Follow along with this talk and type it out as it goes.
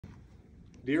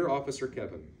Dear Officer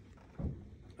Kevin,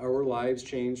 our lives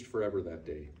changed forever that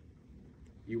day.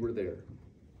 You were there.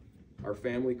 Our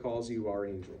family calls you our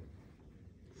angel.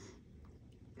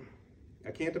 I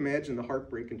can't imagine the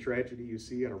heartbreak and tragedy you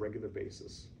see on a regular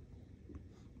basis.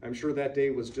 I'm sure that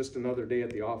day was just another day at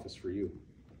the office for you.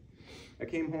 I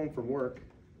came home from work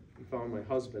and found my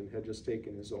husband had just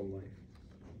taken his own life.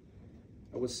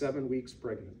 I was 7 weeks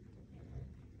pregnant.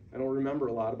 I don't remember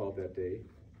a lot about that day.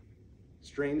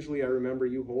 Strangely, I remember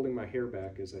you holding my hair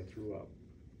back as I threw up.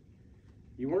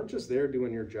 You weren't just there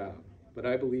doing your job, but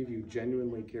I believe you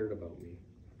genuinely cared about me.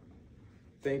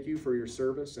 Thank you for your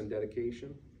service and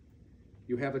dedication.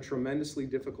 You have a tremendously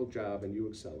difficult job and you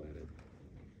excel at it.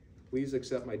 Please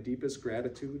accept my deepest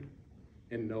gratitude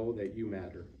and know that you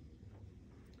matter.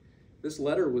 This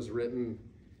letter was written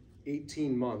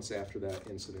 18 months after that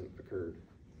incident occurred.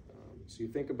 So you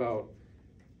think about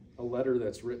a letter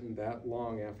that's written that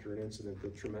long after an incident, the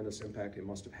tremendous impact it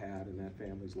must have had in that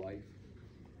family's life.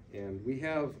 And we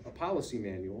have a policy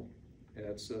manual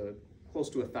that's close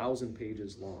to 1,000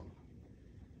 pages long.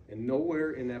 And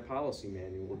nowhere in that policy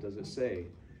manual does it say,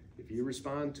 if you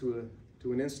respond to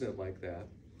an incident like that,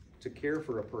 to care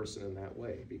for a person in that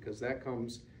way, because that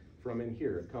comes from in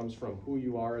here. It comes from who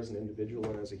you are as an individual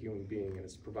and as a human being, and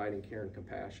it's providing care and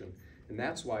compassion. And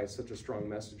that's why it's such a strong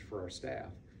message for our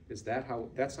staff, is that's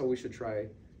how we should try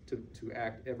to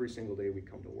act every single day we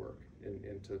come to work,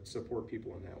 and to support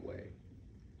people in that way.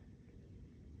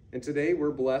 And today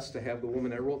we're blessed to have the woman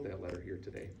that wrote that letter here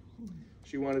today.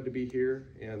 She wanted to be here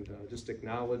and just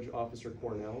acknowledge Officer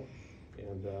Cornell.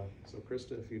 And so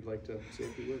Krista, if you'd like to say a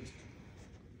few words.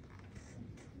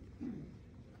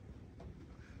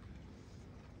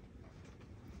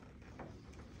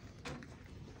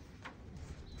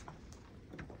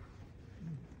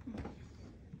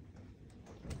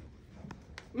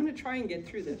 I'm going to try and get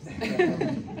through this.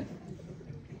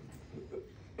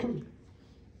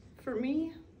 For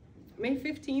me, May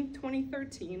 15th,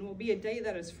 2013 will be a day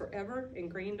that is forever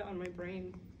ingrained on my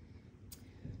brain.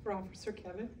 For Officer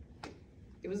Kevin,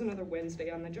 it was another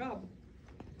Wednesday on the job.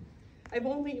 I've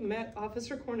only met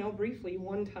Officer Cornell briefly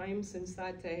one time since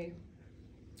that day.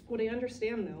 What I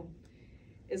understand, though,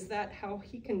 is that how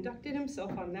he conducted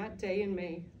himself on that day in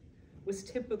May was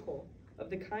typical of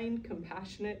the kind,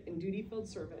 compassionate, and duty-filled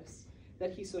service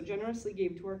that he so generously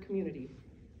gave to our community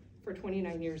for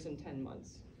 29 years and 10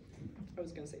 months. I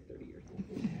was gonna say 30 years.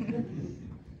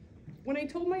 When I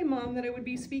told my mom that I would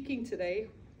be speaking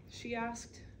today, she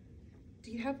asked,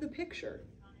 "Do you have the picture?"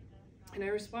 And I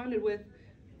responded with,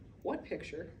 "What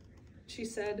picture?" She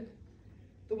said,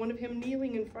 "The one of him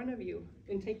kneeling in front of you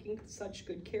and taking such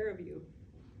good care of you."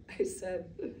 I said,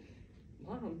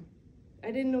 "Mom,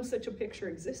 I didn't know such a picture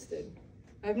existed.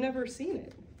 I've never seen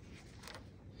it."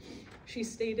 She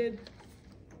stated,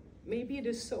 "Maybe it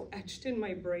is so etched in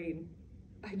my brain.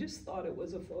 I just thought it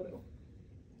was a photo."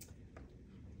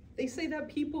 They say that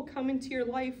people come into your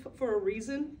life for a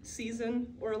reason,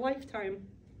 season, or a lifetime.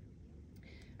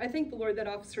 I thank the Lord that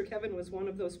Officer Kevin was one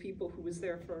of those people who was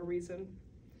there for a reason.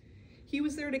 He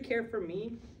was there to care for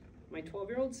me, my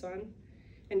 12-year-old son,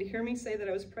 and to hear me say that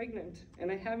I was pregnant,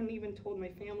 and I haven't even told my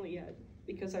family yet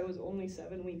because I was only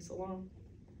 7 weeks along.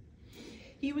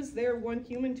 He was there, one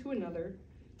human to another,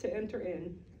 to enter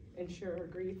in and share our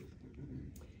grief.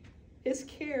 His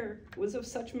care was of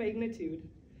such magnitude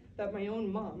that my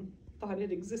own mom thought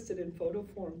it existed in photo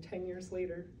form 10 years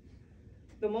later.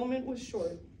 The moment was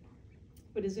short,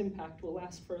 but his impact will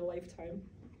last for a lifetime.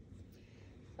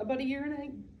 About a year and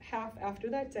a half after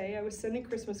that day, I was sending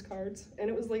Christmas cards,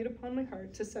 and it was laid upon my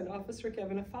heart to send Officer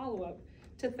Kevin a follow-up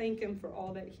to thank him for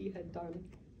all that he had done.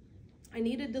 I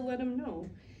needed to let him know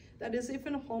that, as if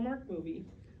in a Hallmark movie,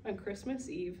 on Christmas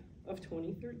Eve of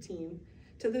 2013,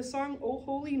 to the song "O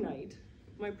Holy Night,"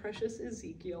 my precious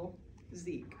Ezekiel,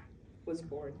 Zeke, was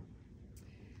born.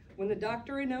 When the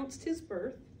doctor announced his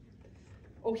birth,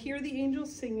 "Oh, hear the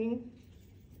angels singing,"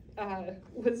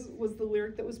 was the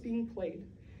lyric that was being played.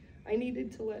 I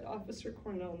needed to let Officer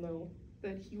Cornell know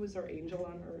that he was our angel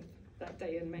on earth that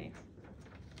day in May.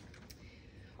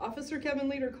 Officer Kevin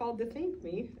later called to thank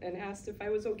me and asked if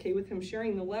I was okay with him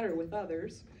sharing the letter with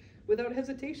others. Without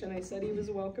hesitation, I said he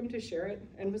was welcome to share it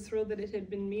and was thrilled that it had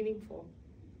been meaningful.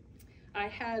 I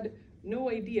had no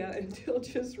idea until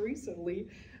just recently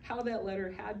how that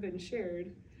letter had been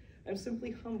shared. I'm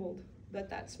simply humbled that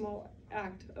that small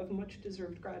act of much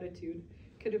deserved gratitude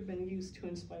could have been used to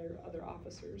inspire other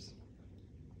officers.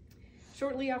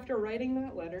 Shortly after writing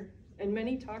that letter and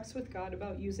many talks with God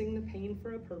about using the pain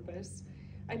for a purpose,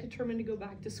 I determined to go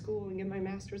back to school and get my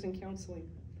master's in counseling.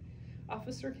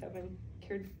 Officer Kevin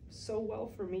cared so well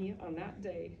for me on that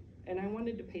day and I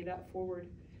wanted to pay that forward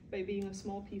by being a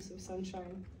small piece of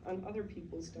sunshine on other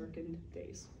people's darkened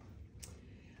days.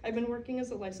 I've been working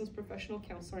as a licensed professional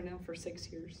counselor now for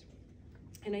 6 years,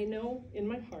 and I know in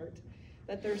my heart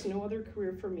that there's no other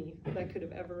career for me that could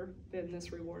have ever been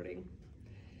this rewarding.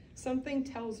 Something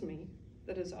tells me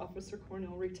that as Officer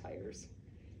Cornell retires,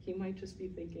 he might just be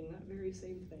thinking that very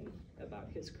same thing about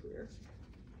his career.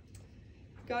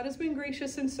 God has been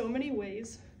gracious in so many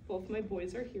ways. Both my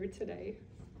boys are here today,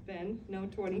 Ben, now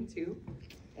 22,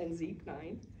 and Zeke,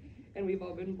 9, and we've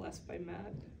all been blessed by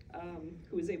Matt,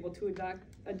 who was able to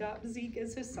adopt Zeke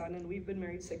as his son, and we've been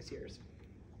married 6 years.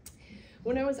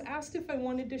 When I was asked if I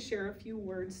wanted to share a few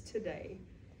words today,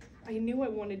 I knew I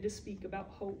wanted to speak about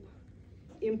hope,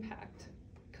 impact,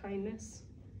 kindness,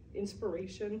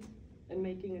 inspiration, and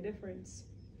making a difference.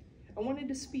 I wanted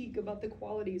to speak about the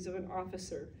qualities of an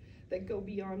officer that go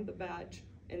beyond the badge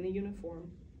and the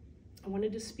uniform. I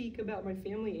wanted to speak about my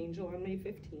family angel on May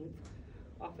 15th,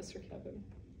 Officer Kevin.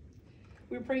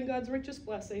 We're praying God's richest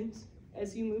blessings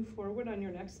as you move forward on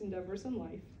your next endeavors in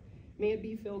life. May it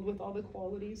be filled with all the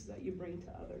qualities that you bring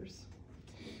to others.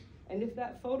 And if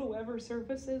that photo ever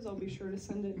surfaces, I'll be sure to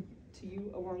send it to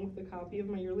you along with a copy of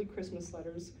my yearly Christmas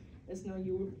letters, as now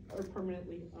you are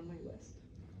permanently on my list.